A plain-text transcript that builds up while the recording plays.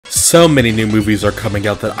So many new movies are coming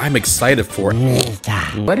out that I'm excited for.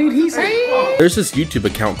 What did he say? There's this YouTube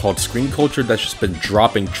account called Screen Culture that's just been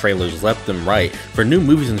dropping trailers left and right for new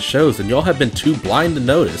movies and shows, and y'all have been too blind to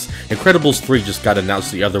notice. Incredibles 3 just got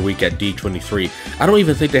announced the other week at D23. I don't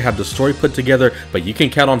even think they have the story put together, but you can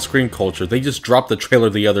count on Screen Culture. They just dropped the trailer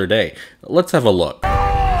the other day. Let's have a look.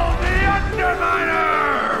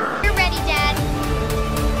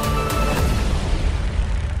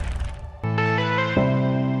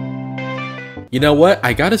 You know what,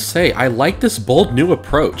 I gotta say, I like this bold new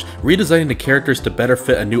approach, redesigning the characters to better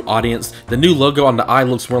fit a new audience. The new logo on the eye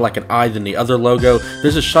looks more like an eye than the other logo.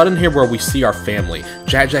 There's a shot in here where we see our family.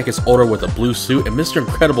 Jack Jack is older with a blue suit, and Mr.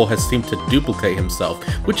 Incredible has seemed to duplicate himself,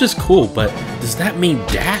 which is cool, but does that mean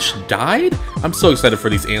Dash died? I'm so excited for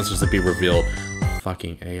these answers to be revealed.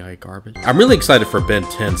 Fucking AI garbage. I'm really excited for Ben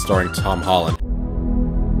 10 starring Tom Holland.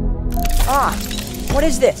 Ah, what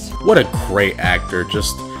is this? What a great actor,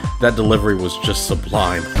 that delivery was just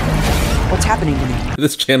sublime. What's happening to me?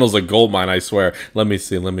 This channel's a goldmine, I swear. Let me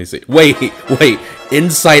see. Wait.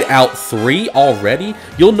 Inside Out 3 already?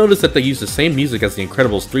 You'll notice that they use the same music as the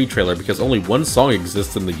Incredibles 3 trailer because only one song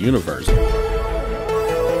exists in the universe.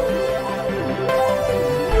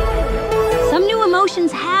 Some new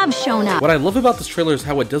emotions have shown up. What I love about this trailer is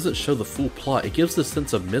how it doesn't show the full plot. It gives this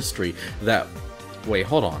sense of mystery that... Wait,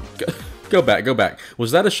 hold on. Go back.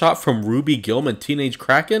 Was that a shot from Ruby Gillman, Teenage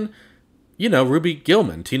Kraken? You know, Ruby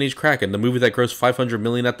Gillman, Teenage Kraken, the movie that grossed $500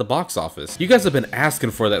 million at the box office. You guys have been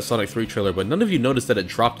asking for that Sonic 3 trailer, but none of you noticed that it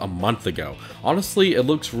dropped a month ago. Honestly, it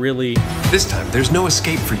looks really... This time, there's no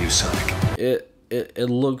escape for you, Sonic. It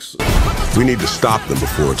looks... We need to stop them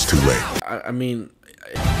before it's too late. I mean...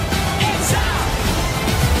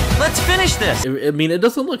 Let's finish this! I mean, it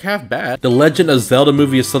doesn't look half bad. The Legend of Zelda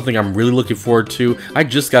movie is something I'm really looking forward to. I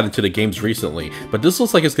just got into the games recently, but this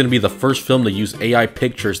looks like it's going to be the first film to use AI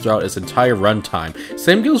pictures throughout its entire runtime.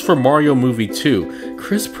 Same goes for Mario Movie 2.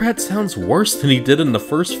 Chris Pratt sounds worse than he did in the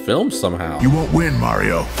first film somehow. You won't win,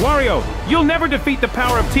 Mario. Wario, you'll never defeat the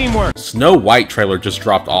power of teamwork. Snow White trailer just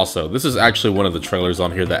dropped also. This is actually one of the trailers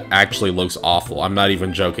on here that actually looks awful. I'm not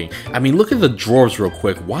even joking. I mean, look at the dwarves real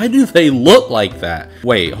quick. Why do they look like that?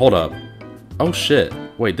 Wait, hold up. Oh shit.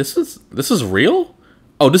 Wait, this is real?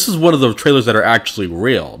 Oh, this is one of the trailers that are actually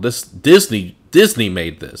real. This Disney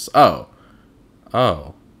made this. Oh.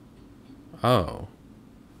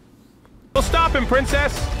 We'll stop him,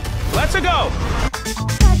 princess. Let's go.